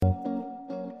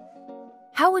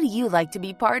How would you like to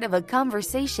be part of a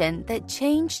conversation that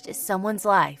changed someone's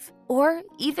life or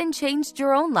even changed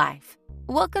your own life?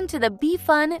 Welcome to the Be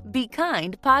Fun, Be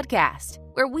Kind podcast,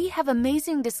 where we have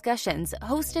amazing discussions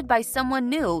hosted by someone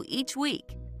new each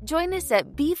week. Join us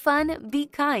at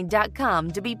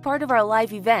befunbekind.com to be part of our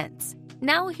live events.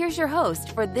 Now here's your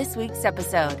host for this week's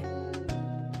episode.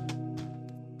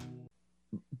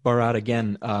 Bharat,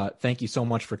 again, thank you so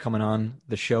much for coming on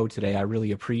the show today. I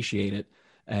really appreciate it.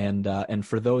 And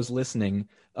for those listening,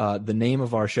 the name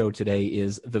of our show today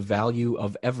is The Value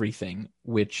of Everything,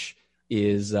 which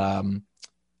is, well,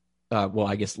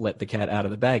 I guess let the cat out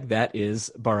of the bag. That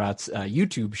is Bharat's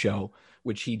YouTube show,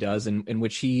 which he does, in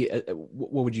which he,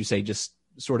 what would you say, just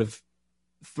sort of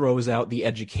throws out the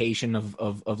education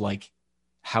of like,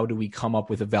 how do we come up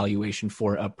with a valuation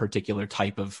for a particular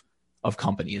type of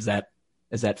company? Is that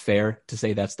fair to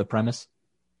say that's the premise?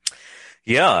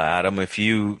 Yeah, Adam, if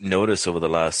you notice over the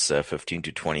last 15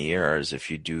 to 20 years, if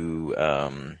you go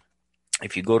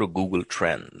to Google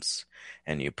Trends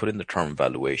and you put in the term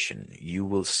valuation, you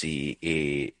will see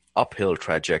a uphill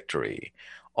trajectory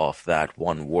of that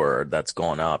one word that's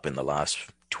gone up in the last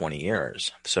 20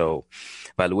 years. So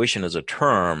valuation as a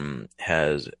term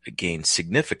has gained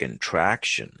significant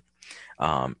traction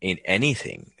in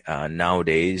anything.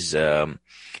 Nowadays,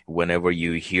 whenever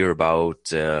you hear about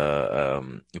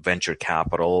venture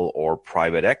capital or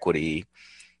private equity,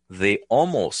 they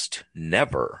almost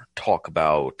never talk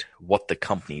about what the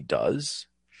company does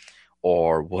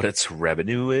or what its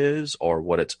revenue is or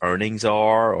what its earnings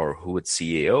are or who its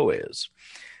CEO is.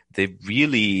 They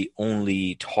really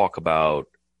only talk about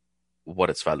what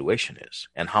its valuation is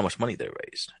and how much money they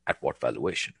raised at what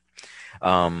valuation.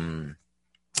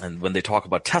 And when they talk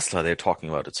about Tesla, they're talking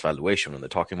about its valuation. When they're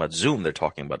talking about Zoom, they're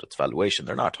talking about its valuation.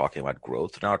 They're not talking about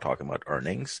growth. They're not talking about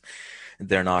earnings.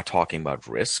 They're not talking about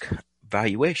risk.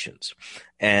 Valuations.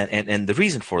 And the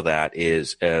reason for that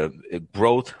is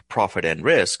growth, profit, and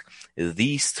risk.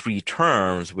 These three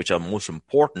terms, which are most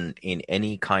important in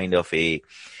any kind of a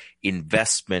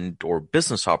investment or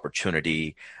business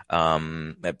opportunity,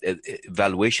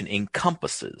 valuation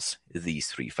encompasses these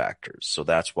three factors. So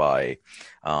that's why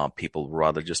people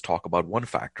rather just talk about one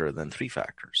factor than three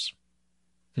factors.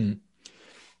 And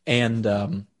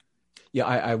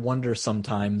I wonder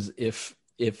sometimes if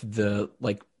the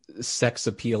like sex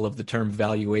appeal of the term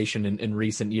valuation in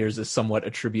recent years is somewhat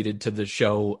attributed to the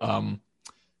show.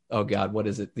 Oh God, what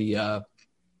is it? The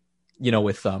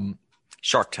with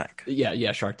Shark Tank.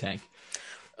 Yeah, Shark Tank.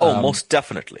 Most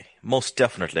definitely. Most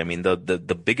definitely. I mean,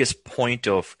 the biggest point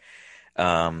of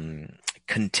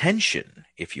contention,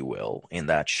 if you will, in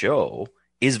that show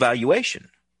is valuation.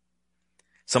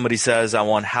 Somebody says, I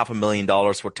want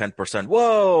 $500,000 for 10%.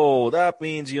 Whoa, that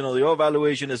means, your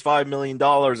valuation is $5 million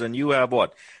and you have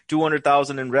what?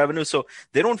 200,000 in revenue. So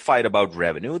they don't fight about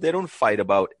revenue. They don't fight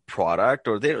about product,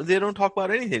 or they don't talk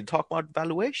about anything. They talk about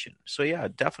valuation. So yeah,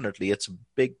 definitely. It's a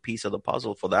big piece of the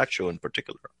puzzle for that show in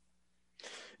particular.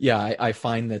 Yeah, I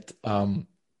find that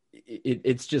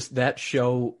it's just that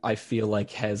show, I feel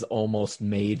like, has almost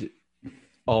made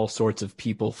all sorts of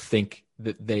people think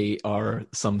that they are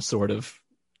some sort of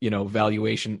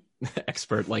valuation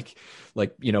expert, like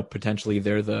potentially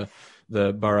they're the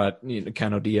Bharat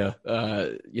Kanodia,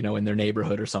 in their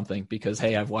neighborhood or something, because,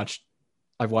 hey, I've watched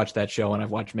that show and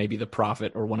I've watched maybe The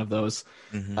Profit or one of those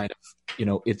kind of,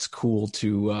 it's cool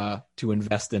to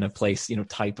invest in a place,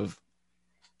 type of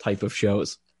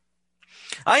shows.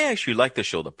 I actually like the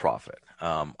show The Profit.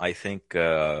 I think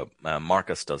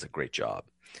Marcus does a great job.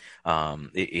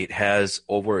 It has,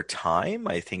 over time,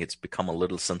 I think it's become a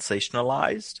little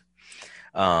sensationalized.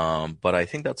 But I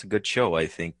think that's a good show. I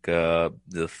think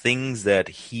the things that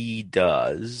he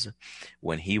does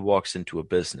when he walks into a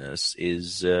business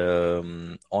is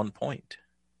on point.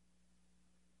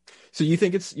 So you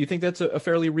think that's a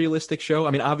fairly realistic show?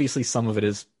 I mean, obviously some of it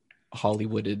is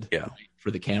Hollywooded for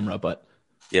the camera, but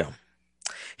yeah.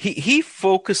 He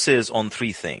focuses on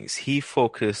three things. He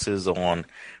focuses on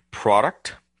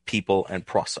product, people, and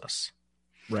process.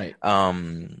 Right.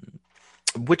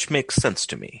 Which makes sense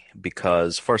to me,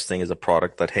 because first thing is a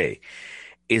product that, hey,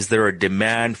 is there a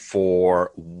demand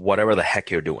for whatever the heck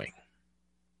you're doing?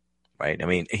 Right? I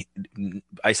mean,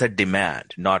 I said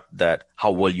demand, not that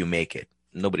how well you make it.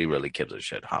 Nobody really gives a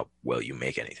shit how well you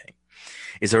make anything.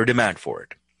 Is there a demand for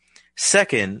it?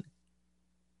 Second,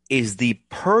 is the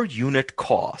per unit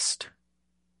cost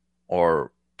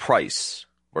or price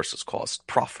versus cost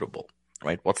profitable,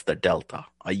 right? What's the delta?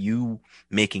 Are you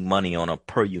making money on a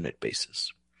per unit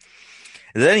basis?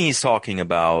 Then he's talking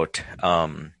about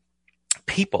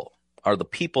people. Are the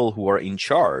people who are in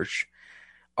charge,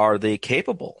 are they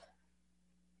capable?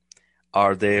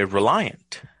 Are they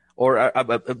reliant? Or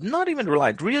not even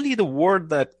reliant. Really, the word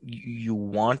that you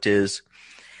want is,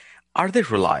 are they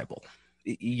reliable?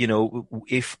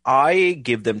 If I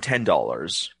give them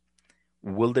 $10,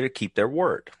 will they keep their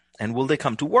word? And will they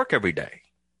come to work every day?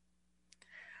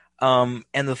 And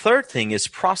the third thing is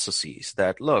processes.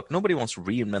 That, look, nobody wants to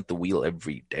reinvent the wheel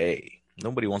every day.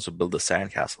 Nobody wants to build a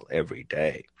sandcastle every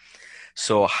day.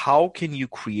 So how can you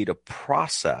create a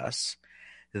process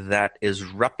that is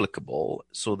replicable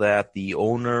so that the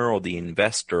owner or the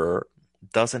investor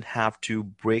doesn't have to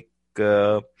break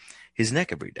his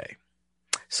neck every day?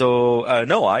 So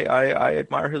no, I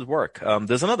admire his work.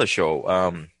 There's another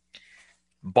show,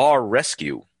 Bar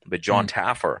Rescue with John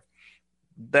Taffer.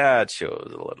 That show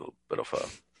is a little bit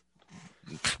of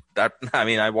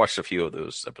I watched a few of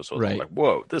those episodes. Right. I'm like,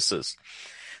 whoa, this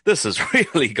has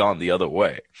really gone the other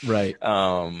way. Right.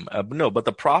 No, but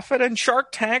The Profit and Shark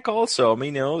Tank also.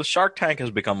 Shark Tank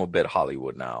has become a bit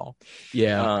Hollywood now.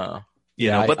 Yeah.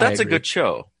 But that's I a good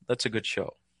show. That's a good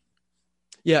show.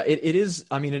 Yeah, it is.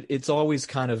 It's always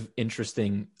kind of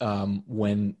interesting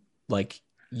when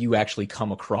you actually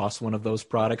come across one of those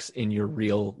products in your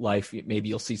real life. Maybe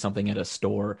you'll see something at a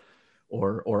store,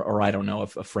 or I don't know,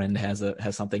 if a friend has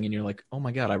something and you're like, oh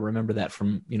my God, I remember that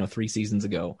from 3 seasons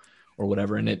ago or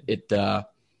whatever. And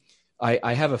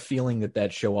I have a feeling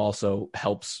that show also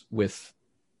helps with,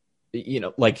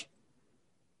 if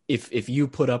you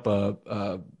put up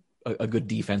a good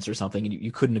defense or something and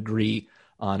you couldn't agree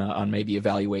on maybe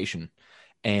evaluation,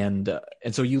 and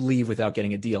so you leave without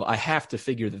getting a deal. I have to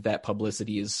figure that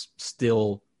publicity is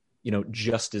still,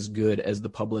 just as good as the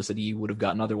publicity you would have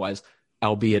gotten otherwise,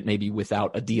 albeit maybe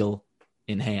without a deal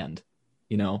in hand.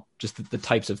 Just the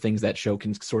types of things that show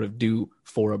can sort of do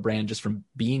for a brand just from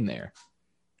being there.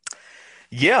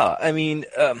 Yeah,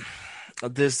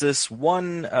 there's this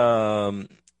one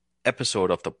episode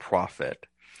of The Profit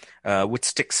which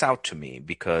sticks out to me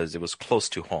because it was close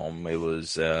to home. It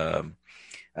was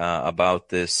about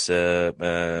this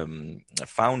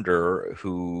founder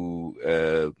who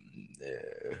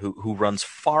runs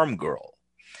Farm Girl.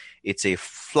 It's a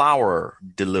flour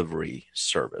delivery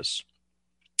service.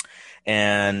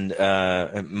 And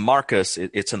Marcus,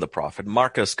 it's in The Profit.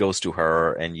 Marcus goes to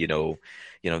her, and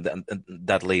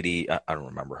that lady, I don't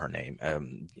remember her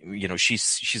name.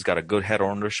 She's got a good head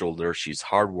on her shoulder. She's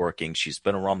hardworking. She's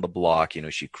been around the block.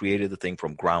 She created the thing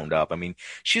from ground up.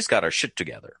 She's got her shit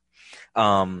together.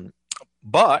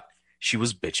 But she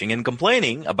was bitching and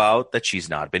complaining about that she's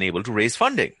not been able to raise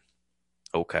funding.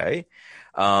 Okay.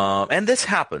 And this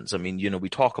happens. We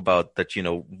talk about that,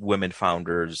 women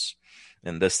founders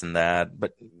and this and that,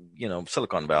 but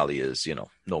Silicon Valley is,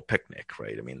 no picnic,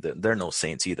 right? They're no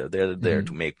saints either. They're there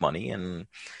to make money. And,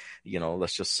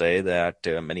 let's just say that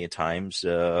many times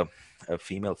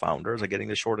female founders are getting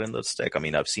the short end of the stick.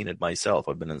 I've seen it myself.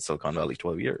 I've been in Silicon Valley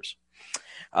 12 years.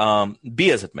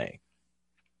 Be as it may.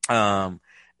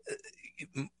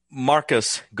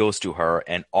 Marcus goes to her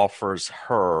and offers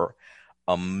her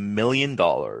 $1 million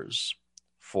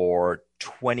for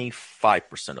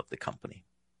 25% of the company.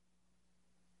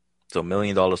 So $1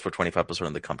 million for 25%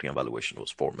 of the company on valuation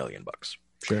was $4 million.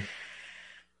 Sure.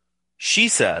 She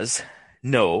says,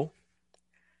 no,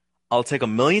 I'll take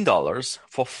 $1 million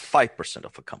for 5%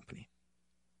 of a company.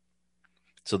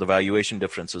 So the valuation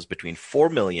difference is between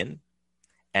 $4 million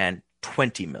and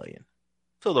 $20 million.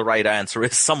 So the right answer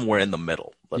is somewhere in the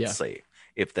middle, let's say,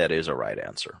 if that is a right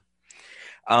answer.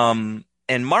 And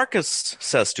Marcus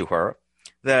says to her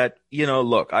that,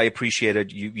 look, I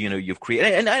appreciated you've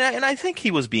created, and I think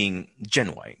he was being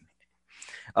genuine.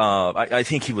 I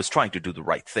think he was trying to do the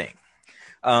right thing.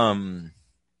 And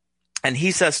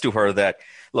he says to her that,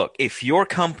 look, if your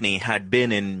company had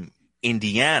been in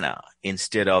Indiana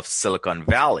instead of Silicon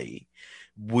Valley,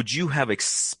 would you have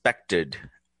expected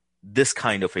this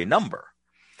kind of a number?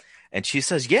 And she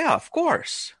says, yeah, of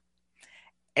course.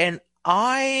 And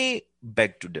I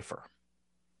beg to differ.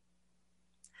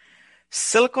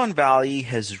 Silicon Valley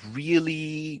has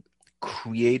really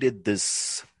created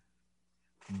this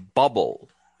bubble,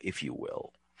 if you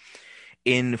will,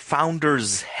 in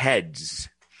founders' heads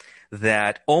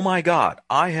that, oh my God,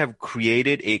 I have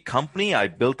created a company, I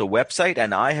built a website,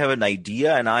 and I have an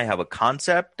idea, and I have a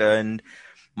concept, and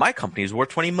my company is worth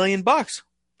 $20 million.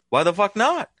 Why the fuck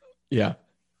not? Yeah.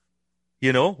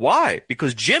 Why?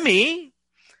 Because Jimmy,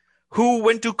 who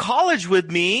went to college with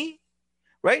me,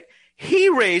 right? He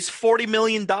raised $40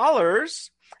 million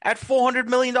at $400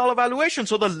 million valuation.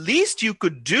 So the least you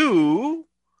could do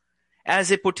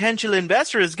as a potential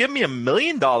investor is give me $1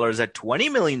 million at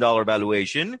 $20 million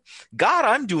valuation. God,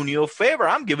 I'm doing you a favor.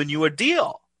 I'm giving you a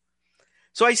deal.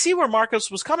 So I see where Marcus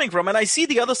was coming from, and I see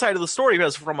the other side of the story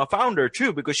as from a founder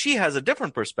too, because she has a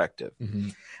different perspective.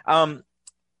 And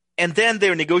then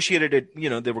they negotiated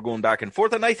it, they were going back and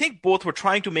forth, and I think both were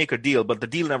trying to make a deal, but the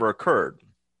deal never occurred.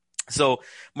 So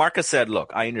Marcus said,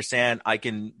 look, I understand I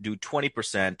can do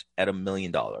 20% at $1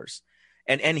 million.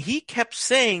 And he kept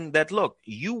saying that, look,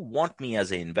 you want me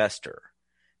as an investor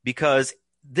because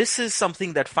this is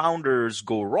something that founders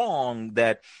go wrong,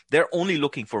 that they're only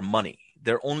looking for money.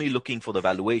 They're only looking for the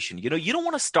valuation. You don't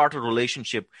want to start a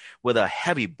relationship with a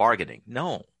heavy bargaining.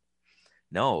 No,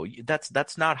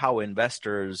 that's not how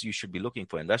investors, you should be looking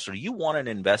for investors. You want an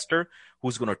investor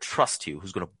who's going to trust you,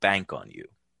 who's going to bank on you.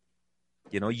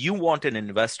 You want an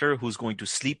investor who's going to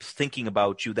sleep thinking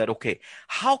about you, that, okay,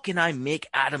 how can I make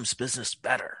Adam's business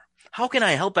better? How can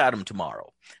I help Adam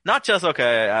tomorrow? Not just,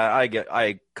 okay,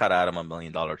 I cut Adam $1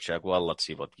 million check. Well, let's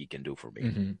see what he can do for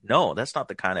me. No, that's not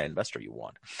the kind of investor you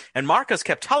want. And Marcus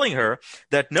kept telling her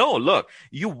that, no, look,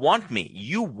 you want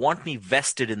me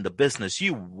vested in the business.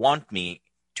 You want me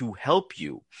to help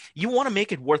you. You want to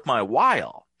make it worth my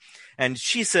while. And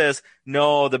she says,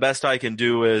 no, the best I can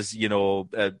do is,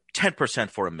 10%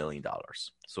 for $1 million.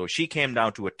 So she came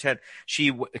down to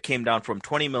came down from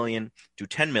 20 million to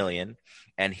 10 million,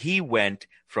 and he went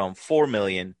from 4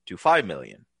 million to 5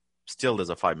 million. Still,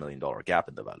 there's a $5 million gap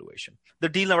in the valuation. The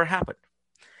deal never happened.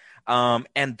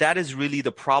 And that is really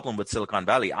the problem with Silicon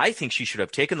Valley. I think she should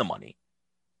have taken the money.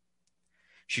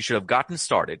 She should have gotten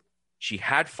started. She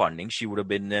had funding. She would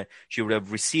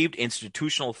have received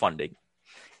institutional funding.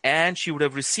 And she would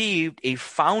have received a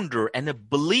founder and a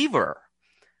believer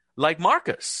like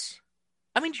Marcus.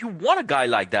 I mean, you want a guy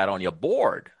like that on your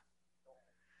board.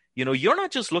 You're not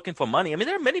just looking for money. I mean,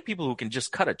 there are many people who can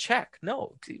just cut a check.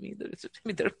 No,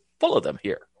 they're full of them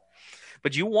here.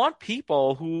 But you want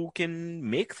people who can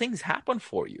make things happen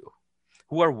for you,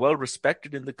 who are well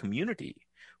respected in the community,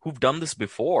 who've done this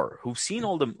before, who've seen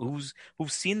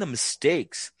who've seen the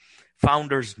mistakes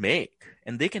founders make,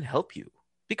 and they can help you.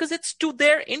 Because it's to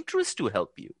their interest to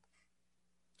help you.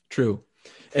 True.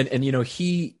 And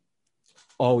he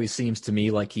always seems to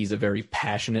me like he's a very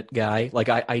passionate guy. Like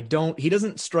he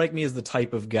doesn't strike me as the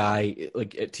type of guy,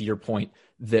 like to your point,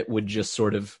 that would just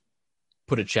sort of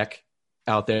put a check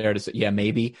out there to say, yeah,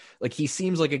 maybe. Like he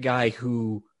seems like a guy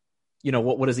who,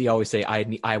 what does he always say?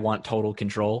 I want total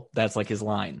control. That's like his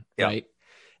line, right?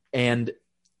 And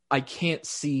I can't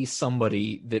see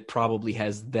somebody that probably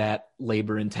has that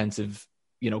labor intensive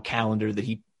calendar that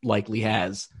he likely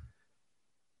has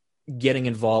getting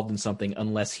involved in something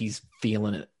unless he's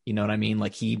feeling it. You know what I mean?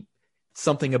 Like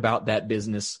something about that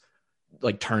business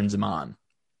like turns him on.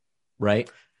 Right.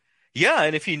 Yeah.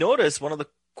 And if you notice, one of the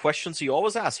questions he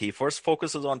always asks, he first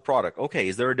focuses on product. Okay.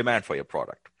 Is there a demand for your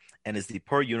product? And is the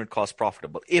per unit cost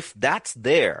profitable? If that's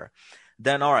there,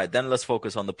 then all right, then let's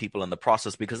focus on the people and the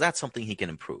process, because that's something he can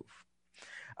improve.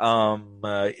 I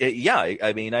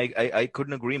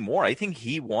couldn't agree more. I think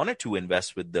he wanted to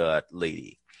invest with the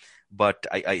lady, but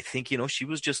I think, she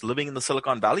was just living in the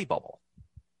Silicon Valley bubble.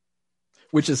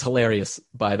 Which is hilarious,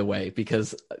 by the way,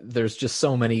 because there's just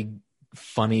so many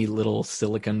funny little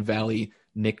Silicon Valley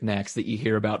knickknacks that you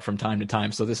hear about from time to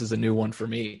time. So this is a new one for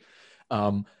me.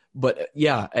 But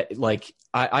yeah, like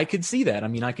I could see that. I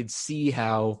mean, I could see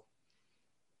how,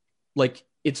 like,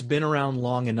 it's been around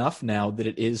long enough now that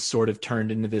it is sort of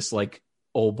turned into this like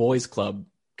old boys club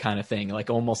kind of thing,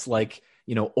 like almost like,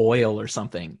 oil or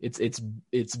something.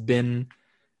 It's been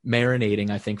marinating,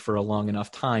 I think, for a long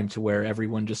enough time to where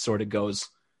everyone just sort of goes,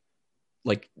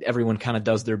 like everyone kind of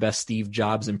does their best Steve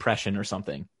Jobs impression or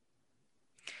something.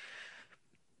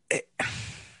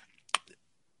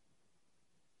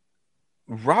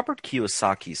 Robert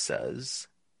Kiyosaki says,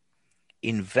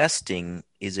 investing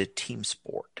is a team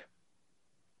sport.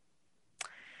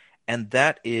 And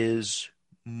that is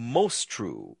most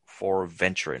true for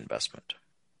venture investment.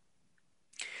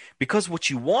 Because what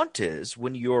you want is,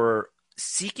 when you're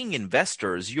seeking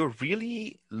investors, you're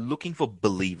really looking for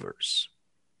believers,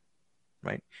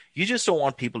 right? You just don't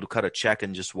want people to cut a check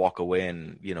and just walk away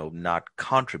and, not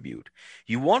contribute.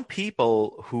 You want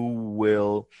people who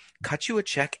will cut you a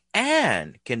check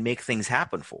and can make things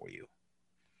happen for you.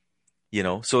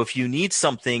 So if you need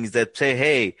some things that say,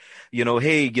 hey,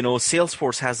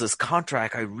 Salesforce has this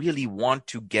contract, I really want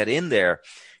to get in there.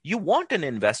 You want an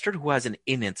investor who has an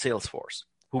in Salesforce,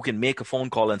 who can make a phone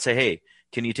call and say, hey,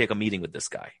 can you take a meeting with this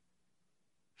guy?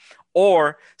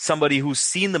 Or somebody who's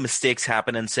seen the mistakes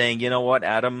happen and saying, you know what,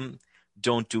 Adam,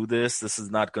 don't do this. This is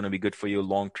not going to be good for you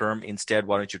long term. Instead,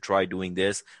 why don't you try doing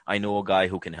this? I know a guy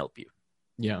who can help you.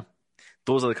 Yeah.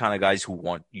 Those are the kind of guys you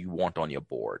want on your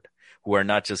board. who are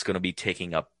not just going to be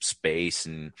taking up space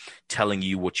and telling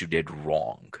you what you did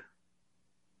wrong.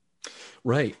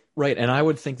 Right. And I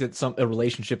would think that a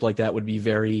relationship like that would be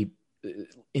very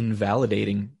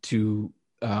invalidating to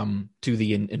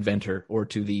the inventor or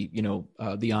to the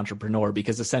the entrepreneur,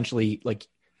 because essentially, like,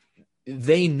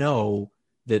 they know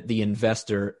that the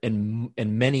investor in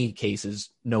many cases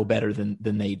know better than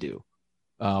they do.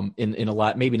 In a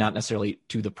lot, maybe not necessarily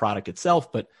to the product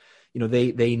itself, but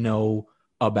they know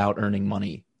about earning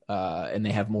money, and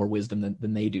they have more wisdom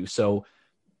than they do. So,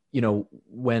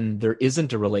 when there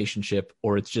isn't a relationship,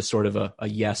 or it's just sort of a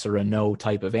yes or a no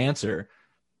type of answer,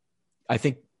 I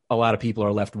think a lot of people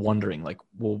are left wondering, like,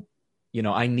 well,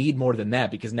 I need more than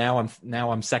that, because now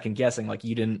I'm second guessing, like,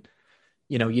 you didn't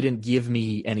give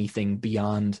me anything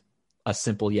beyond a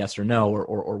simple yes or no,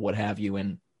 or what have you.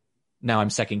 And now I'm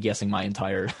second guessing my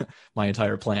entire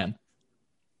plan.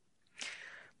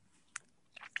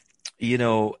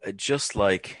 Just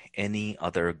like any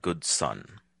other good son,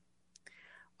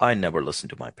 I never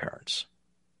listened to my parents,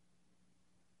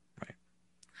 right?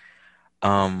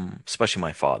 Especially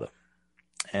my father.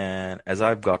 And as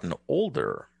I've gotten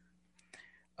older,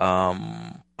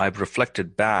 I've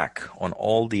reflected back on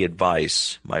all the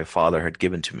advice my father had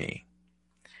given to me.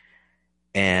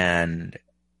 And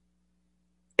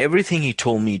everything he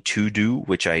told me to do,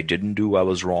 which I didn't do, I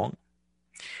was wrong.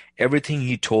 Everything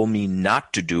he told me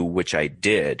not to do, which I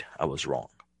did, I was wrong.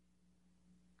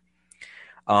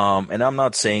 And I'm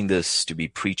not saying this to be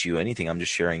preachy or anything. I'm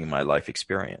just sharing my life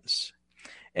experience.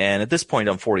 And at this point,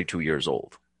 I'm 42 years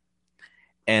old.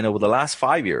 And over the last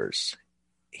 5 years,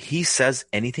 he says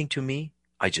anything to me,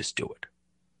 I just do it.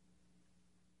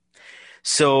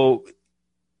 So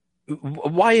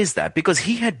why is that? Because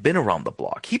he had been around the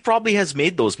block. He probably has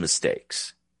made those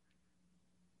mistakes.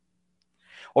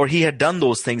 Or he had done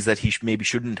those things that he maybe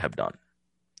shouldn't have done.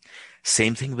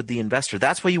 Same thing with the investor.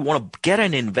 That's why you want to get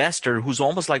an investor who's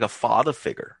almost like a father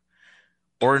figure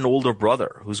or an older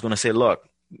brother who's going to say, look,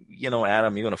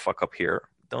 Adam, you're going to fuck up here.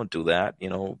 Don't do that.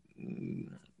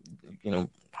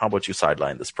 How about you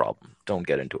sideline this problem? Don't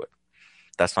get into it.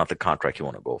 That's not the contract you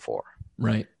want to go for.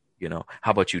 Right.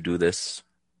 How about you do this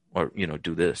or,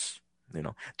 do this?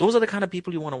 Those are the kind of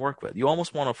people you want to work with. You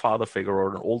almost want a father figure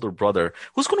or an older brother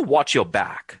who's going to watch your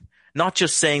back. Not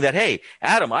just saying that, hey,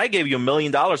 Adam, I gave you $1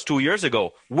 million 2 years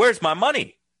ago. Where's my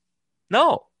money?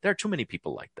 No, there are too many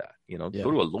people like that. Go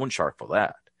to a loan shark for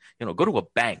that. Go to a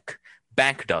bank.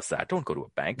 Bank does that. Don't go to a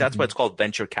bank. That's why it's called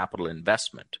venture capital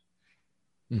investment.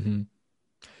 Mm-hmm.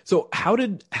 So how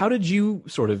did you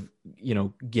sort of,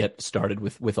 get started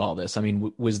with all this? I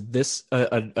mean, was this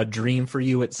a dream for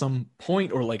you at some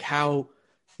point, or like how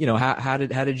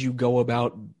did you go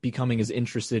about becoming as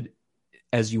interested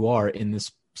as you are in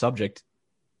this subject?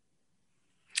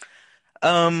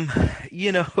 Growing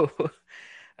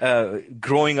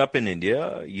up in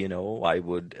India, I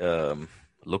would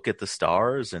look at the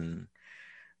stars and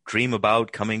dream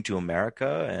about coming to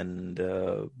America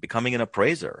and becoming an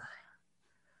appraiser.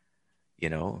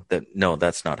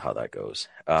 That's not how that goes.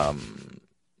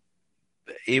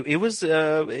 It was,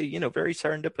 very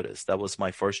serendipitous. That was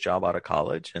my first job out of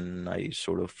college, and I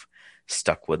sort of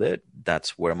stuck with it.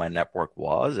 That's where my network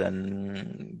was.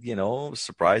 And,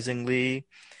 surprisingly,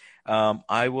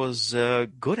 I was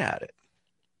good at it.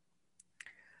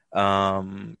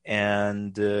 I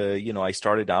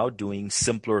started out doing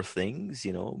simpler things.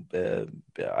 I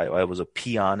was a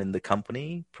peon in the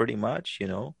company pretty much,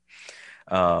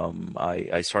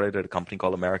 I started at a company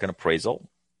called American Appraisal,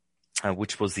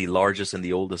 which was the largest and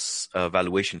the oldest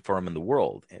valuation firm in the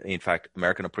world. In fact,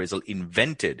 American Appraisal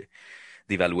invented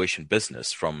the valuation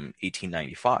business from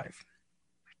 1895.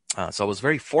 So I was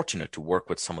very fortunate to work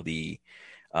with some of the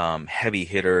heavy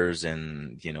hitters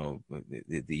and,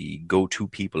 the go-to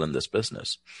people in this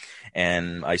business.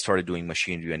 And I started doing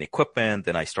machinery and equipment.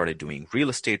 Then I started doing real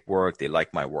estate work. They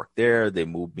liked my work there. They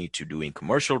moved me to doing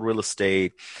commercial real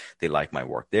estate. They liked my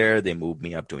work there. They moved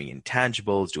me up doing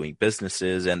intangibles, doing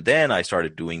businesses. And then I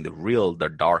started doing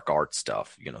the dark art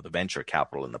stuff, the venture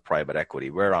capital and the private equity,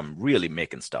 where I'm really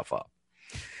making stuff up.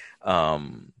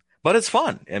 But it's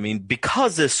fun. I mean,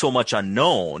 because there's so much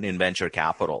unknown in venture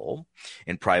capital,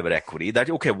 in private equity, that,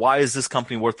 okay, why is this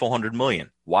company worth $400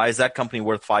 million? Why is that company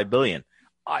worth $5 billion?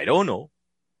 I don't know.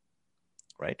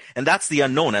 Right. And that's the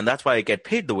unknown. And that's why I get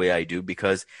paid the way I do,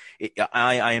 because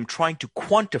I am trying to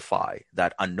quantify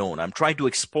that unknown. I'm trying to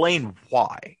explain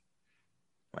why.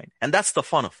 Right. And that's the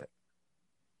fun of it.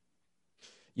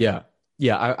 Yeah.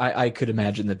 Yeah. I could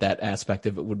imagine that aspect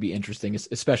of it would be interesting,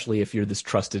 especially if you're this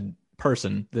trusted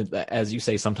person that, as you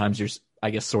say, sometimes you're,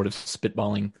 I guess, sort of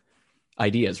spitballing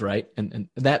ideas, right? And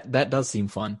that does seem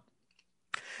fun.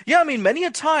 Yeah, I mean, many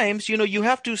a times, you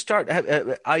have to start.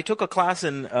 I took a class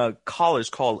in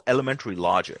college called elementary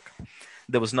logic.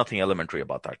 There was nothing elementary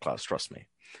about that class, trust me.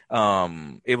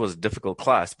 It was a difficult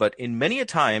class, but in many a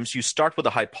times you start with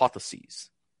a hypothesis,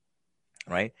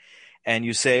 right? And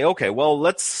you say, okay, well,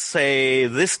 let's say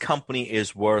this company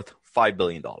is worth $5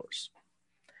 billion.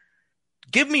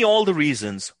 Give me all the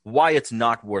reasons why it's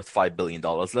not worth $5 billion.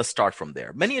 Let's start from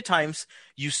there. Many a times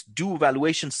you do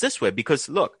evaluations this way because,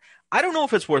 look, I don't know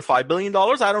if it's worth $5 billion.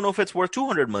 I don't know if it's worth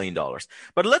 $200 million.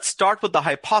 But let's start with the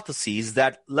hypothesis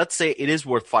that, let's say it is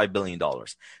worth $5 billion.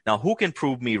 Now, who can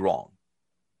prove me wrong?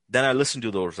 Then I listen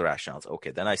to those rationales.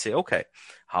 Okay, then I say, okay,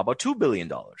 how about $2 billion?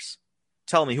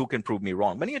 Tell me who can prove me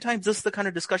wrong. Many a times this is the kind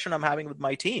of discussion I'm having with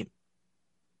my team.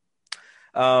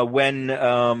 When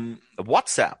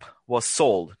WhatsApp was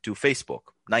sold to Facebook,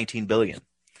 $19 billion.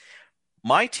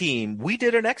 My team, we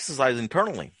did an exercise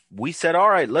internally. We said, all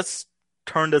right, let's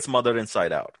turn this mother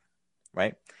inside out,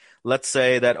 right? Let's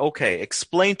say that, okay,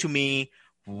 explain to me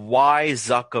why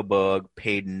Zuckerberg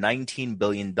paid $19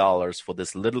 billion for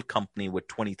this little company with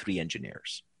 23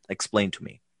 engineers. Explain to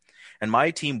me. And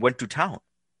my team went to town.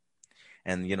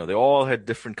 And, they all had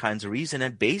different kinds of reason.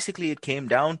 And basically it came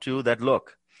down to that,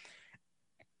 look,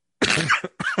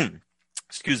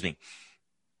 excuse me,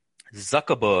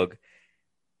 Zuckerberg,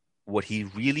 what he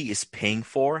really is paying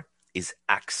for is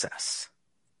access.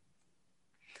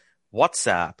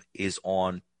 WhatsApp is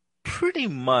on pretty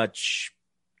much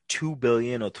 2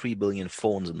 billion or 3 billion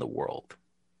phones in the world.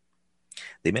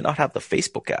 They may not have the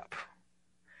Facebook app,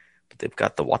 but they've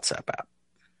got the WhatsApp app.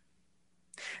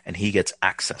 And he gets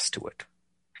access to it.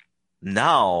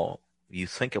 Now, you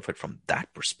think of it from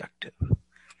that perspective.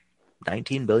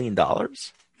 $19 billion? That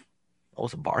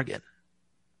was a bargain.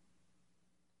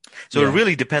 So It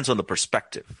really depends on the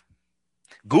perspective.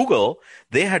 Google,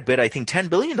 they had bid, I think, $10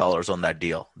 billion on that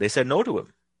deal. They said no to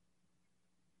him.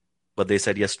 But they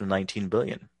said yes to $19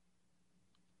 billion.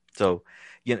 So,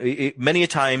 many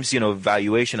times,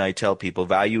 valuation, I tell people,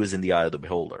 value is in the eye of the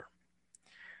beholder.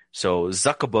 So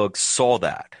Zuckerberg saw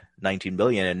that, $19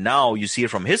 billion, and now you see it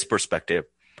from his perspective.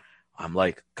 I'm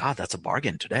like, God, that's a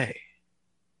bargain today.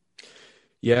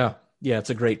 Yeah, it's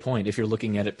a great point. If you're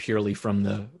looking at it purely from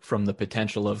the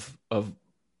potential of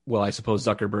well, I suppose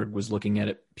Zuckerberg was looking at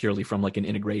it purely from like an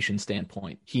integration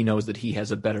standpoint. He knows that he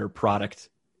has a better product,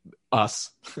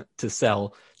 us, to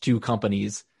sell to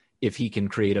companies if he can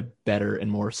create a better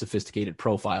and more sophisticated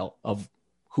profile of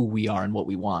who we are and what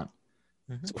we want.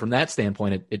 Mm-hmm. So from that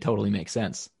standpoint, it totally makes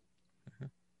sense. Mm-hmm.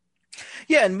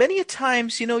 Yeah, and many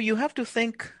times, you have to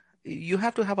think, you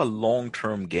have to have a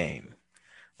long-term game.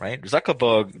 Right?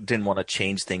 Zuckerberg didn't want to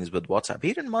change things with WhatsApp.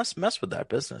 He didn't mess with that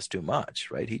business too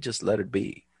much, right? He just let it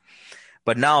be.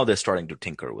 But now they're starting to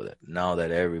tinker with it. Now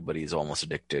that everybody's almost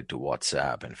addicted to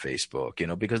WhatsApp and Facebook,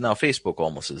 because now Facebook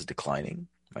almost is declining,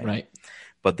 right?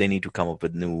 But they need to come up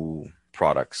with new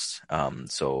products.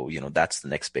 So, that's the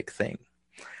next big thing.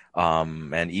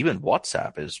 And even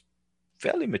WhatsApp is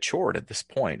fairly matured at this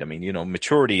point. I mean,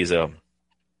 maturity is a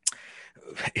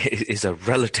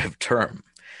relative term.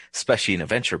 Especially in a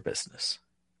venture business.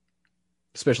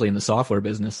 Especially in the software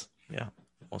business. Yeah,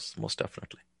 most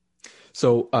definitely.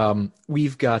 So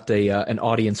we've got an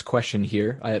audience question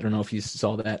here. I don't know if you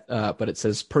saw that, but it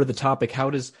says, per the topic, how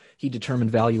does he determine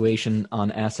valuation on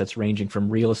assets ranging from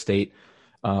real estate,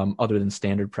 other than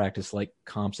standard practice like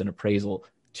comps and appraisal,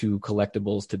 to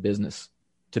collectibles to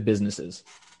businesses?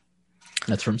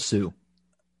 That's from Sue.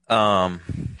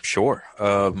 Sure.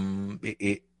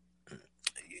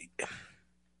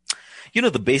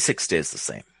 The basic stays the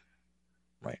same,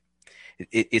 right?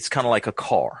 It's kind of like a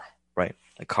car, right?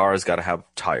 A car has got to have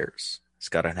tires. It's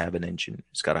got to have an engine.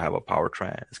 It's got to have a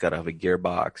powertrain. It's got to have a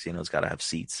gearbox. It's got to have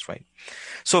seats, right?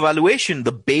 So valuation,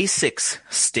 the basics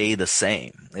stay the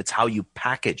same. It's how you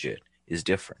package it is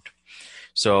different.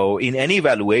 So in any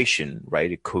valuation,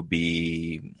 right, it could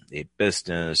be a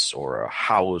business or a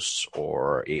house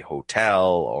or a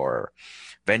hotel or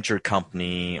venture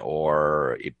company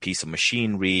or a piece of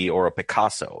machinery or a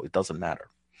Picasso. It doesn't matter.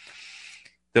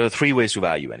 There are three ways to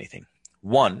value anything.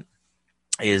 One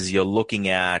is you're looking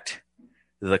at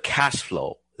the cash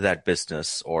flow that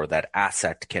business or that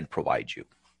asset can provide you,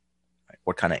 right?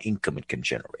 What kind of income it can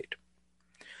generate.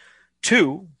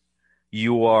 Two,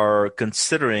 you are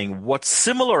considering what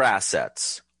similar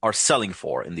assets are selling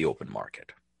for in the open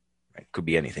market. Right? Could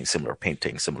be anything, similar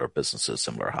painting, similar businesses,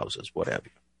 similar houses, whatever.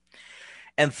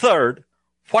 And third,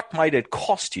 what might it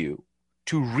cost you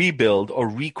to rebuild or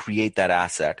recreate that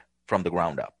asset from the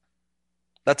ground up?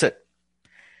 That's it.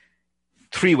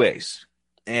 Three ways.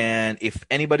 And if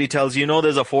anybody tells you,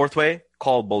 there's a fourth way,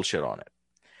 call bullshit on it.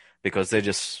 Because they're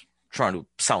just trying to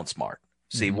sound smart.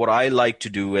 See, what I like to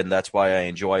do, and that's why I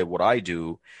enjoy what I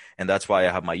do, and that's why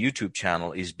I have my YouTube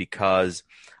channel, is because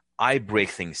I break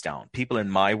things down. People in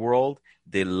my world,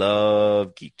 they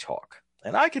love Geek Talk.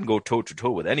 And I can go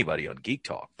toe-to-toe with anybody on Geek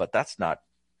Talk, but that's not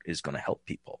is going to help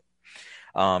people.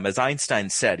 As Einstein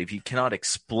said, if you cannot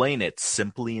explain it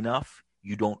simply enough,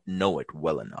 you don't know it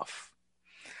well enough.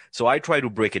 So I try to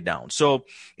break it down. So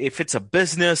if it's a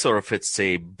business, or if it's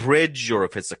a bridge, or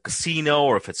if it's a casino,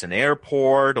 or if it's an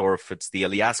airport, or if it's the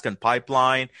Alaskan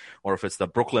pipeline, or if it's the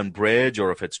Brooklyn Bridge, or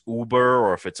if it's Uber,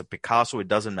 or if it's a Picasso, it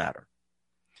doesn't matter.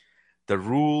 The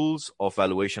rules of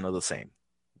valuation are the same.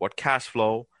 What cash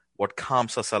flow, what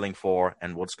comps are selling for,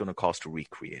 and what's going to cost to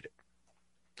recreate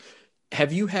it.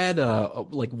 Have you had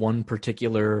like one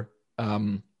particular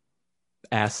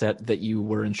asset that you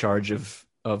were in charge of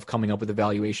coming up with a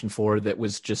valuation for that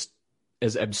was just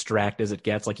as abstract as it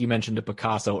gets? Like you mentioned a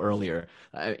Picasso earlier.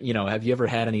 Have you ever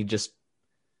had any just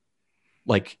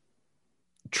like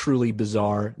truly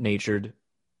bizarre natured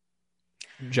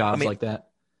jobs like that?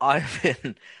 I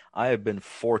have been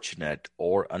fortunate,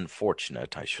 or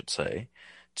unfortunate, I should say,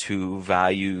 to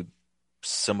value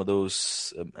some of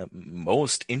those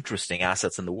most interesting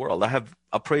assets in the world. I have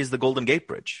appraised the Golden Gate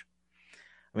Bridge.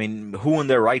 I mean, who in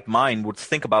their right mind would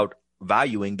think about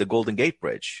valuing the Golden Gate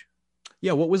Bridge?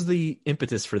 Yeah, what was the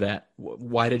impetus for that?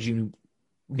 Why did you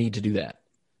need to do that?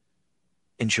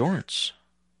 Insurance.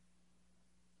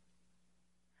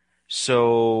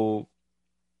 So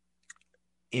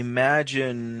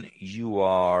imagine you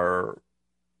are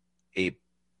a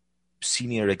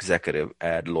senior executive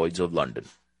at Lloyd's of London,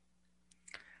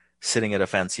 sitting at a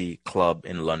fancy club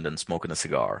in London, smoking a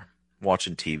cigar,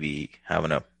 watching TV,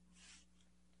 having a,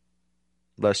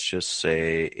 let's just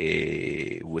say,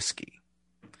 a whiskey.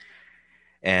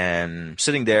 And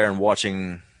sitting there and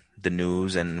watching the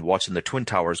news and watching the Twin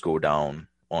Towers go down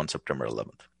on September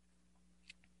 11th.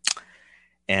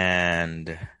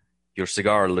 And your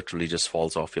cigar literally just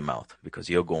falls off your mouth because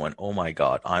you're going, oh my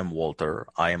God, I'm Walter.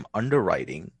 I am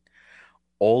underwriting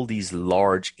all these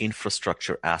large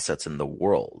infrastructure assets in the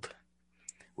world,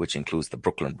 which includes the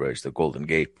Brooklyn Bridge, the Golden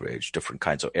Gate Bridge, different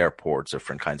kinds of airports,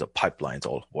 different kinds of pipelines,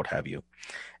 all what have you.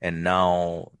 And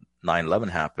now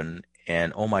 9/11 happened,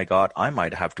 and oh my God, I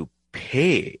might have to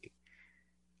pay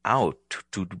out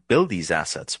to build these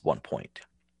assets at one point.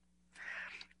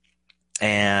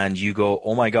 And you go,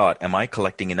 oh my God, am I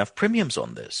collecting enough premiums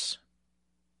on this?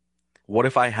 What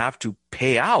if I have to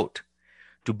pay out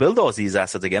to build all these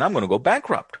assets again? I'm going to go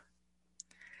bankrupt.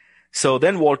 So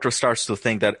then Walter starts to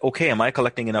think that, okay, am I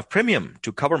collecting enough premium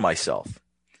to cover myself?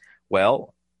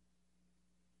 Well,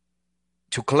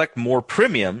 to collect more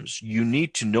premiums, you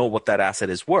need to know what that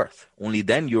asset is worth. Only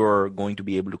then you're going to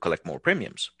be able to collect more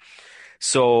premiums.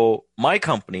 So my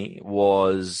company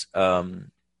was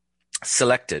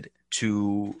selected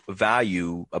to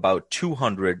value about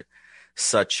 200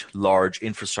 such large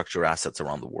infrastructure assets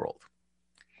around the world.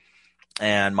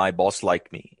 And my boss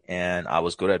liked me, and I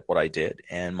was good at what I did.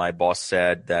 And my boss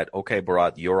said that, okay,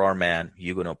 Bharat, you're our man.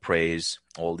 You're going to appraise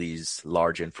all these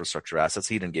large infrastructure assets.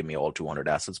 He didn't give me all 200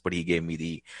 assets, but he gave me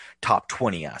the top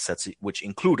 20 assets, which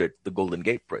included the Golden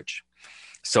Gate Bridge.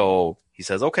 So he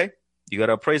says, okay, you got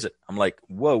to appraise it. I'm like,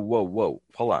 whoa,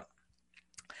 hold on.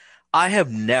 I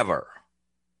have never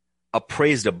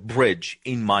appraised a bridge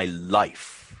in my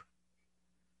life.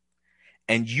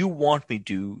 And you want me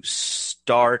to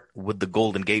start with the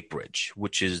Golden Gate Bridge,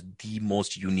 which is the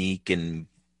most unique and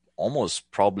almost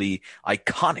probably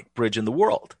iconic bridge in the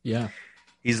world. Yeah.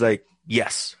 He's like,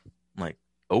 yes. I'm like,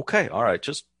 okay, all right,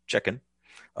 just checking.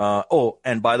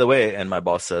 And by the way, and my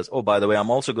boss says, oh, by the way,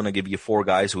 I'm also going to give you 4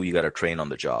 guys who you got to train on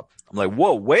the job. I'm like,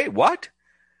 whoa, wait, what?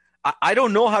 I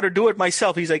don't know how to do it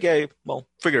myself. He's like, yeah, well,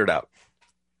 figure it out.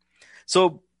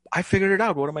 So I figured it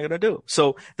out. What am I going to do?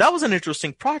 So that was an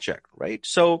interesting project, right?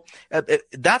 So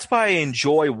that's why I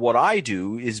enjoy what I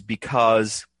do, is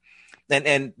because,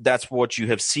 and that's what you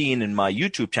have seen in my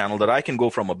YouTube channel, that I can go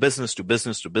from a business to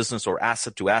business to business, or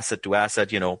asset to asset to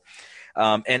asset,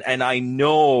 and I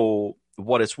know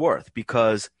what it's worth,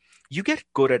 because you get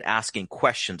good at asking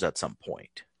questions at some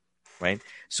point, right?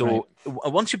 So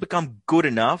once you become good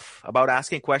enough about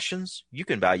asking questions, you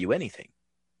can value anything,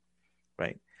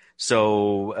 right?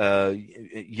 So,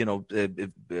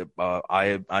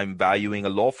 I'm valuing a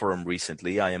law firm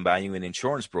recently. I am valuing an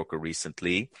insurance broker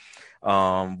recently.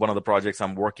 One of the projects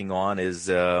I'm working on is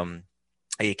a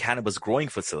cannabis growing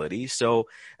facility. So,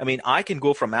 I mean, I can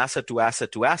go from asset to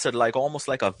asset to asset, like almost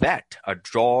like a vet, a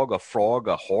dog, a frog,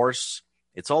 a horse.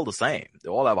 It's all the same. They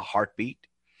all have a heartbeat,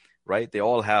 right? They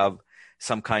all have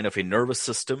some kind of a nervous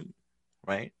system,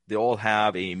 right? They all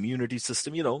have a immunity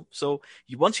system, So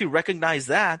once you recognize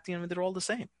that, they're all the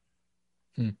same.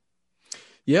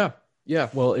 Yeah.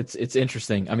 Well, it's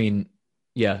interesting. I mean,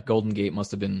 yeah, Golden Gate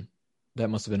must have been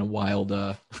a wild.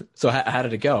 So how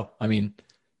did it go? I mean,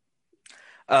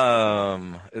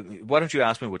 why don't you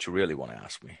ask me what you really want to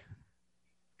ask me?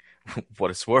 What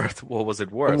it's worth? What was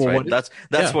it worth? Well, right?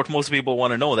 That's what most people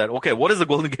want to know. That okay? What is the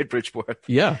Golden Gate Bridge worth?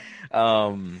 Yeah.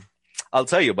 I'll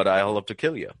tell you, but I'll have to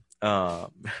kill you.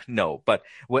 No, but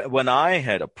when I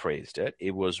had appraised it,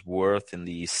 it was worth in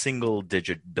the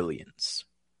single-digit billions.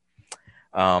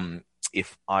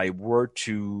 If I were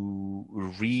to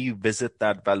revisit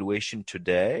that valuation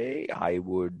today, I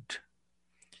would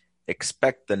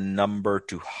expect the number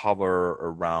to hover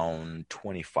around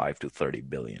 25 to 30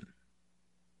 billion.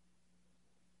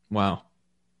 Wow.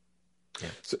 Yeah.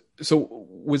 So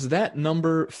was that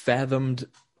number fathomed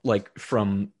like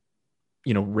from,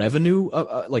 revenue?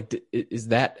 Is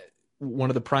that one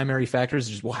of the primary factors?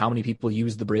 Just how many people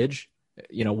use the bridge?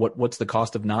 What's the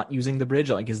cost of not using the bridge?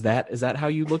 Like, is that how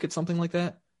you look at something like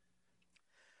that?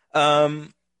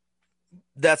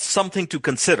 That's something to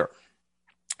consider.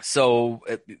 So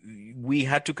we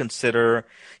had to consider,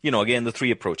 again, the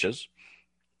three approaches.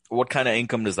 What kind of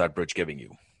income is that bridge giving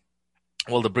you?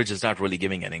 Well, the bridge is not really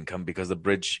giving an income because the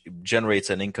bridge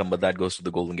generates an income, but that goes to the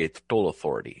Golden Gate Toll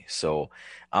Authority. So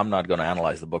I'm not going to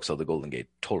analyze the books of the Golden Gate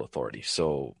Toll Authority.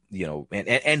 So,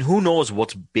 and who knows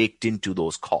what's baked into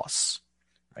those costs,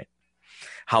 right?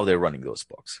 How they're running those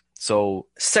books. So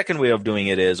second way of doing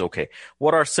it is, okay,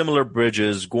 what are similar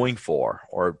bridges going for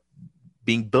or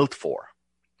being built for?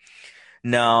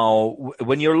 Now,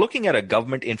 when you're looking at a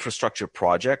government infrastructure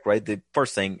project, right, the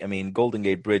first thing, Golden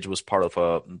Gate Bridge was part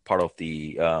of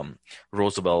the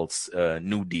Roosevelt's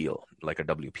New Deal, like a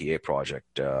WPA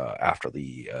project after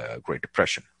the Great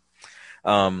Depression.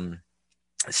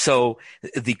 So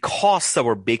the costs that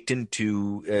were baked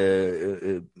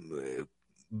into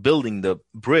building the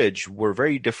bridge were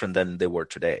very different than they were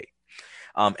today.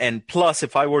 And plus,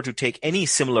 if I were to take any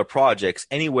similar projects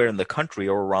anywhere in the country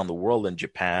or around the world, in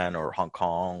Japan or Hong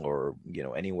Kong or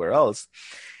anywhere else,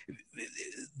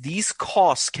 these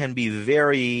costs can be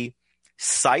very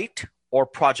site or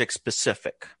project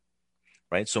specific,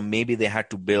 right? So maybe they had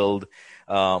to build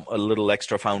a little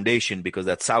extra foundation because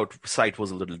that site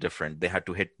was a little different. They had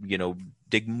to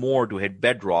dig more to hit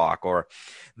bedrock, or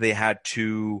they had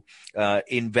to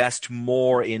invest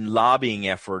more in lobbying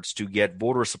efforts to get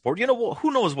voter support.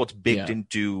 Who knows what's baked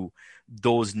into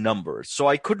those numbers. So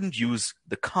I couldn't use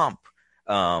the comp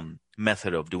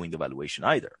method of doing the valuation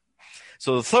either.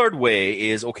 So the third way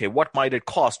is, okay, what might it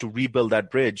cost to rebuild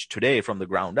that bridge today from the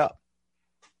ground up?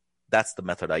 That's the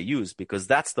method I use because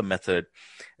that's the method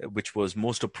which was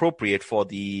most appropriate for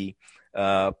the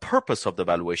purpose of the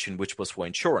valuation, which was for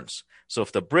insurance. So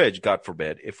if the bridge, God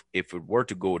forbid, if it were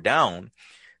to go down,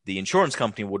 the insurance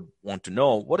company would want to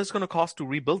know what it's going to cost to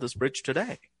rebuild this bridge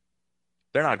today.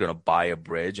 They're not going to buy a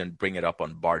bridge and bring it up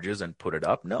on barges and put it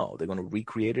up. No, they're going to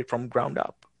recreate it from ground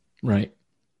up. Right.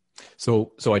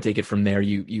 So I take it from there.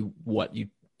 You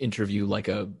interview like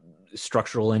a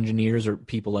structural engineers or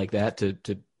people like that to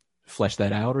flesh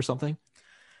that out or something?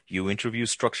 You interview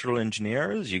structural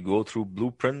engineers, you go through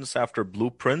blueprints after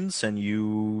blueprints, and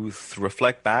you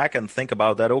reflect back and think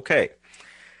about that. Okay,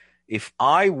 if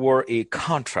I were a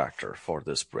contractor for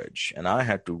this bridge and I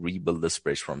had to rebuild this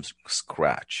bridge from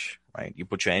scratch, right? You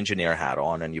put your engineer hat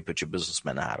on and you put your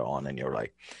businessman hat on and you're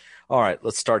like, all right,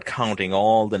 let's start counting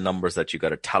all the numbers that you got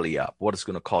to tally up. What it's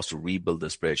going to cost to rebuild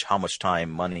this bridge? How much time,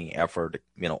 money, effort,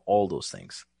 all those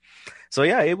things. So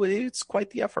yeah, it's quite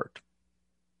the effort.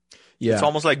 Yeah. It's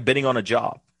almost like bidding on a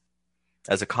job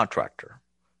as a contractor.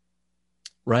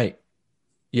 Right.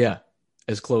 Yeah.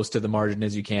 As close to the margin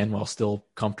as you can while still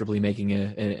comfortably making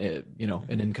an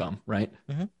income, right?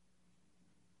 Mm-hmm.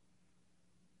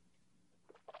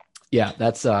 Yeah,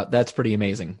 that's pretty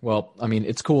amazing. Well,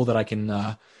 it's cool that I can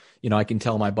I can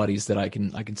tell my buddies that I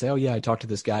can say, oh yeah, I talked to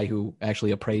this guy who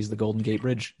actually appraised the Golden Gate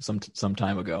Bridge some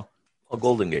time ago. Well,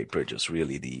 Golden Gate Bridge is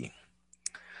really the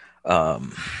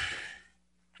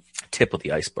tip of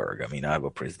the iceberg. I've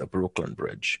appraised the Brooklyn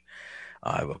Bridge.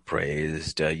 I've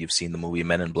appraised, you've seen the movie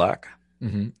Men in Black.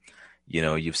 Mm-hmm.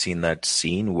 You've seen that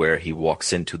scene where he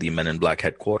walks into the Men in Black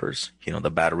headquarters,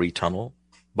 the battery tunnel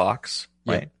box,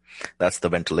 right? Yeah. That's the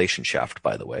ventilation shaft,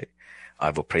 by the way.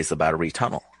 I've appraised the battery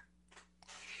tunnel.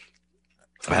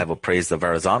 I have appraised the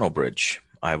Verrazano Bridge.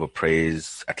 I have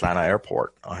appraised Atlanta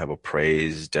Airport. I have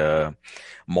appraised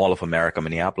Mall of America,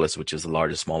 Minneapolis, which is the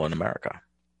largest mall in America.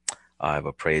 I have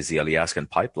appraised the Alaskan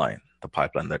pipeline, the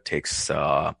pipeline that takes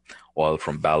oil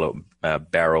from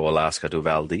Barrow, Alaska to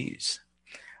Valdez.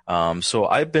 So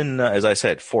I've been, as I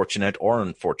said, fortunate or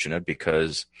unfortunate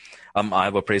because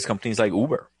I've appraised companies like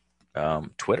Uber,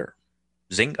 Twitter,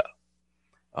 Zynga,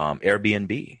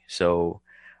 Airbnb. So,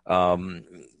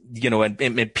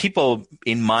 and people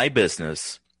in my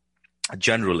business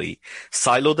generally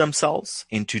silo themselves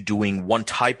into doing one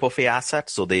type of a asset.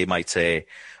 So they might say,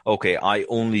 okay, I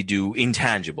only do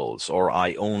intangibles, or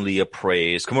I only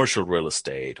appraise commercial real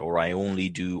estate, or I only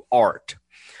do art.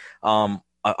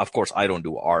 Of course, I don't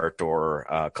do art or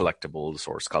collectibles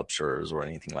or sculptures or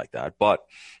anything like that. But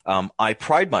I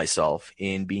pride myself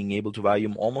in being able to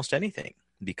value almost anything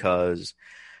because,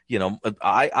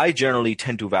 I generally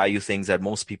tend to value things that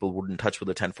most people wouldn't touch with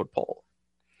a 10-foot pole.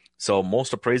 So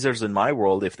most appraisers in my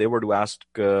world, if they were to ask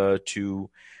to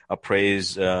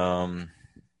appraise, Uber,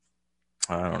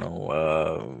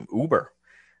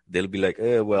 they'll be like,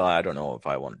 well, I don't know if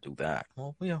I want to do that.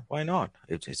 Well, yeah, why not?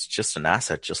 It's just an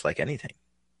asset, just like anything.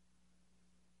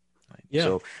 Right?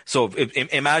 Yeah. So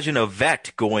imagine a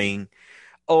vet going,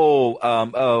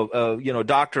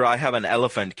 doctor, I have an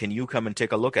elephant. Can you come and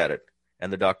take a look at it?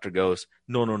 And the doctor goes,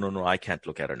 no, I can't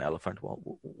look at an elephant.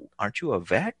 Well, aren't you a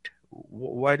vet?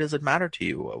 Why does it matter to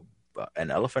you?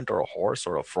 An elephant or a horse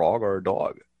or a frog or a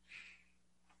dog?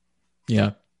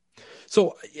 Yeah.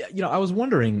 So, I was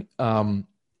wondering, in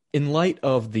light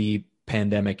of the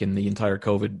pandemic and the entire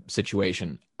COVID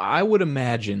situation, I would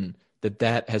imagine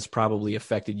that has probably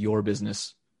affected your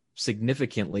business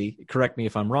significantly. Correct me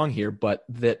if I'm wrong here, but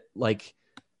that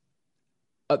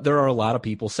there are a lot of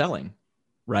people selling,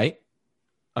 right?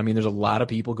 I mean, there's a lot of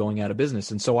people going out of business.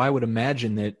 And so I would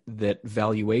imagine that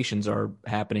valuations are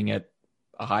happening at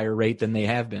a higher rate than they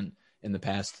have been in the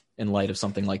past in light of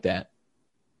something like that.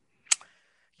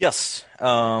 Yes.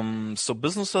 So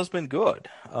business has been good.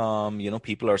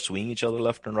 People are suing each other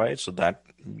left and right. So that,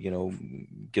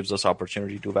 gives us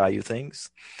opportunity to value things.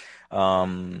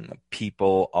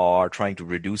 People are trying to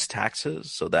reduce taxes.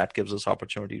 So that gives us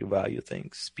opportunity to value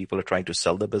things. People are trying to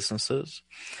sell their businesses.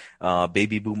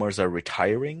 Baby boomers are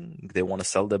retiring. They want to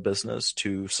sell their business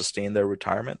to sustain their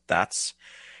retirement. That's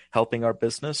helping our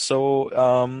business. So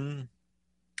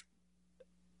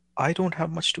I don't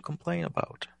have much to complain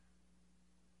about.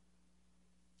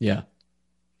 Yeah.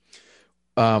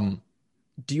 Do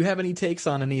you have any takes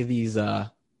on any of these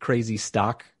crazy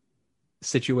stock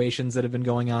situations that have been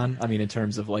going on? I mean, in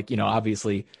terms of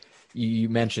obviously you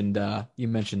mentioned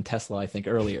Tesla, I think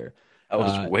earlier. I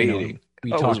was waiting.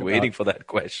 I was waiting for that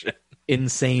question.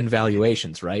 Insane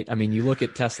valuations, right? I mean, you look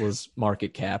at Tesla's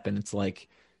market cap and it's like,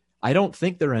 I don't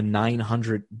think they're a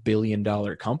 $900 billion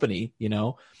company,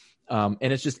 and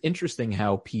it's just interesting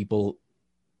how people,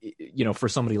 for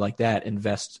somebody like that,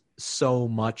 invest so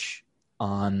much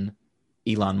on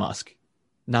Elon Musk,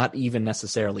 not even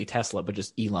necessarily Tesla, but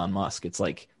just Elon Musk. It's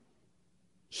like,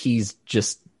 he's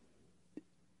just,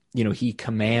 he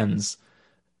commands,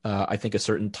 I think, a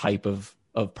certain type of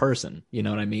person, you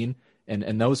know what I mean?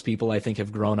 And those people, I think,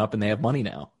 have grown up and they have money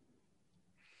now.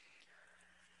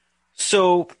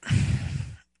 So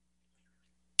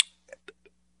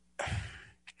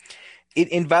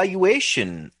in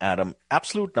valuation, Adam,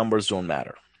 absolute numbers don't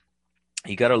matter.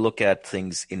 You got to look at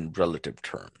things in relative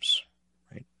terms,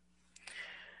 right?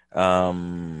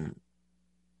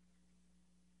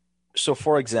 So,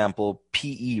 for example,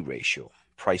 PE ratio,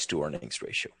 price to earnings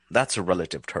ratio, that's a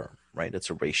relative term, right? It's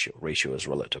a ratio. Ratio is a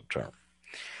relative term.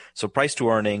 So price to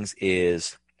earnings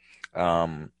is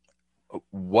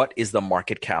what is the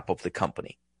market cap of the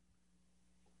company,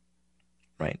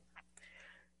 right?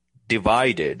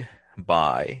 Divided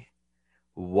by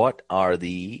what are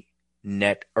the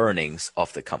net earnings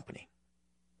of the company,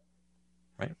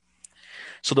 right?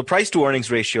 So the price to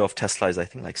earnings ratio of Tesla is, I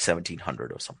think, like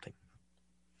 1,700 or something.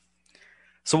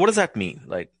 So what does that mean?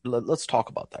 Like, let's talk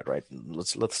about that, right?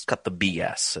 Let's cut the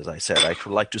BS. As I said, I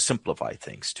like to simplify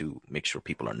things to make sure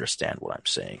people understand what I'm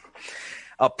saying.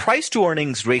 A price to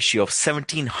earnings ratio of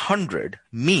 1,700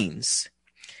 means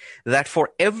that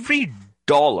for every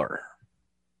 $1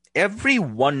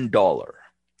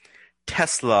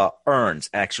 Tesla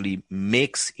actually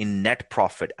makes in net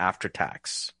profit after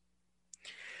tax,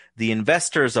 the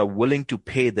investors are willing to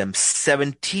pay them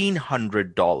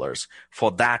 $1,700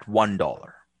 for that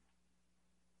 $1.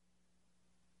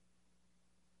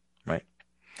 Right?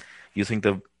 You think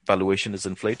the valuation is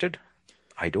inflated?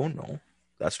 I don't know.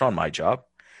 That's not my job.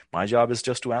 My job is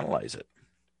just to analyze it.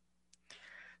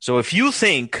 So if you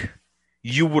think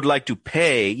you would like to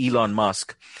pay Elon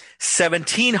Musk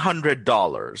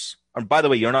 $1,700, and by the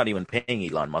way, you're not even paying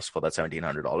Elon Musk for that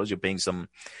 $1,700. You're paying some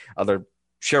other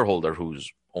shareholder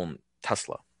who's own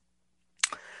Tesla.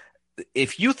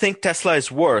 If you think Tesla is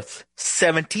worth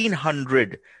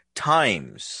 $1,700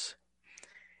 times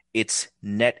its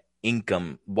net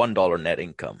income, $1 net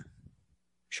income,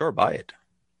 sure, buy it.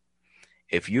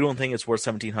 If you don't think it's worth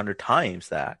 1,700 times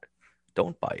that,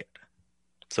 don't buy it.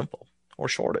 Simple. Or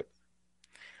short it.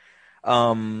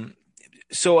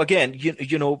 So again,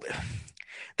 you know,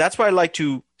 that's why I like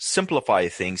to simplify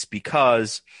things,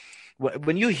 because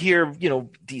when you hear, you know,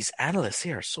 these analysts,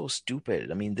 they are so stupid.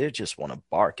 I mean, they just want to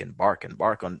bark and bark and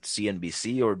bark on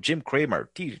CNBC or Jim Cramer.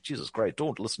 Jesus Christ,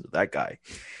 don't listen to that guy.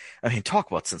 I mean,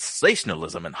 talk about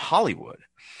sensationalism in Hollywood.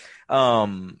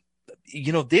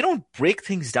 You know, they don't break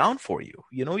things down for you.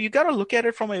 You know, you got to look at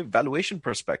it from a valuation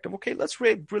perspective. Okay, let's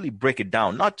really break it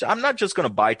down. I'm not just going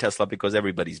to buy Tesla because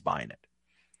everybody's buying it.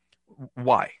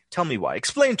 Why? Tell me why.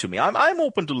 Explain to me. I'm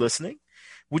open to listening.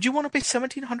 Would you want to pay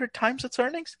 1,700 times its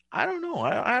earnings? I don't know.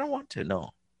 I don't want to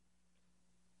know.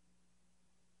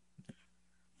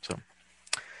 So.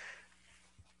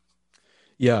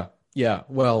 Yeah.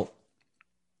 Well,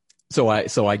 so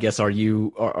I guess are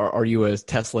you a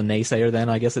Tesla naysayer then?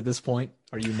 I guess at this point,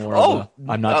 are you more of a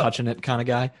I'm not touching it kind of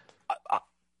guy?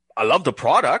 I love the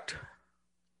product.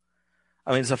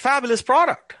 I mean, it's a fabulous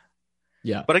product.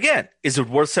 Yeah. But again, is it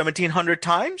worth 1,700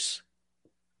 times?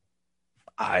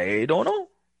 I don't know.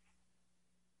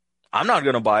 I'm not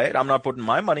going to buy it. I'm not putting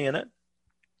my money in it.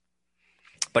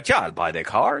 But yeah, I'll buy their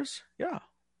cars. Yeah.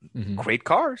 Mm-hmm. Great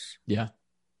cars. Yeah.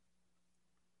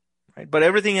 Right. But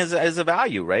everything has a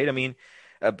value, right? I mean,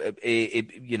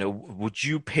 you know, would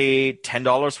you pay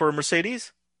 $10 for a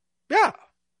Mercedes? Yeah.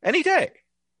 Any day.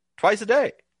 Twice a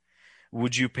day.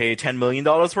 Would you pay $10 million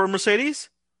for a Mercedes?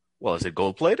 Well, is it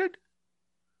gold plated?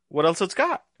 What else it's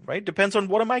got, right? Depends on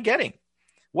what am I getting.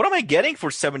 What am I getting for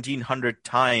 1,700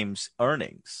 times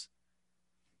earnings?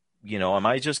 You know, am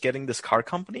I just getting this car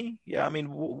company? Yeah, I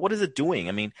mean, what is it doing?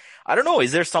 I mean, I don't know.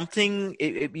 Is there something,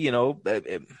 you know,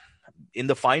 in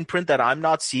the fine print that I'm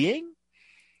not seeing,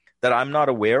 that I'm not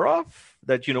aware of,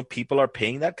 that, you know, people are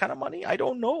paying that kind of money? I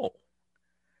don't know.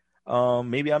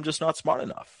 Maybe I'm just not smart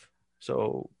enough.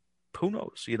 So who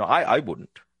knows? You know, I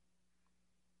wouldn't.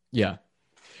 Yeah.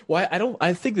 Well,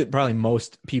 I think that probably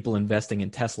most people investing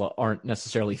in Tesla aren't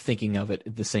necessarily thinking of it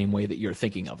the same way that you're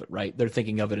thinking of it, right? They're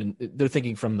thinking of it they're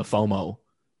thinking from the FOMO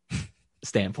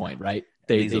standpoint, right?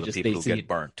 These are the people who get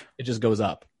burnt. It just goes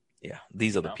up. Yeah,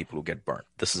 these are the people who get burnt.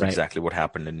 This is exactly what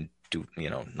happened in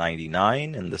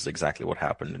 99, and this is exactly what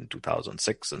happened in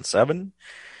 2006 and 7,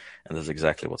 and this is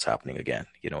exactly what's happening again.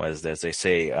 You know, as they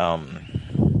say,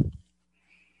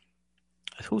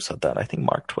 who said that? I think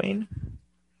Mark Twain.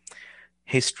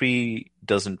 History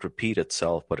doesn't repeat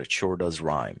itself, but it sure does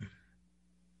rhyme.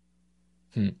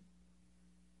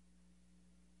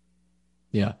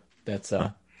 Yeah, that's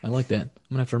I like that. I'm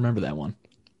gonna have to remember that one.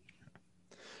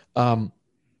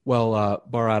 Well,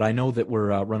 Bharat, I know that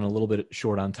we're running a little bit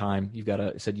short on time.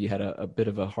 Said you had a bit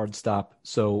of a hard stop.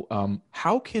 So,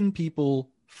 how can people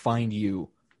find you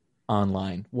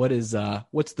online? What's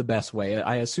the best way?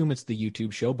 I assume it's the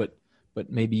YouTube show, but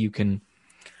maybe you can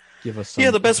give us some. Yeah,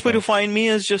 the best way to find me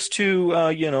is just to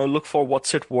look for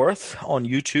What's It Worth on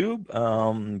YouTube.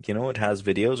 It has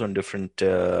videos on different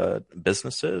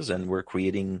businesses, and we're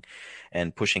creating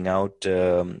and pushing out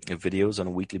videos on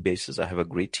a weekly basis. I have a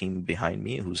great team behind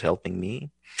me who's helping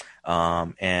me,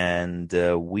 and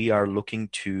we are looking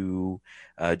to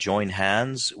join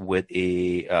hands with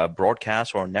a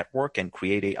broadcast or network and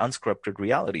create a unscripted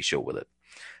reality show with it.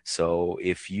 So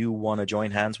if you want to join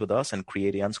hands with us and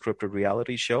create an unscripted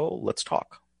reality show, let's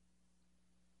talk.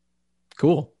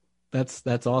 Cool.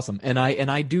 That's awesome. And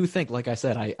I do think, like I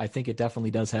said, I think it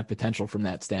definitely does have potential from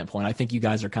that standpoint. I think you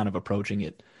guys are kind of approaching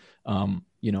it,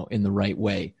 in the right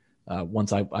way.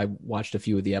 Once I watched a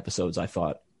few of the episodes, I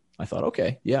thought,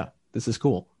 okay, yeah, this is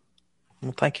cool.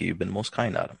 Well, thank you. You've been most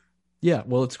kind, Adam. Yeah.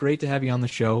 Well, it's great to have you on the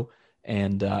show,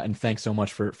 and thanks so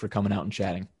much for coming out and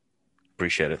chatting.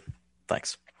 Appreciate it.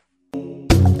 Thanks.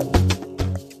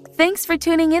 Thanks for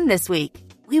tuning in this week.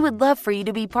 We would love for you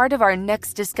to be part of our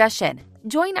next discussion.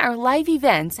 Join our live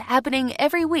events happening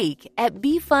every week at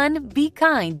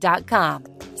BeFunBeKind.com.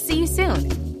 See you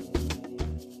soon.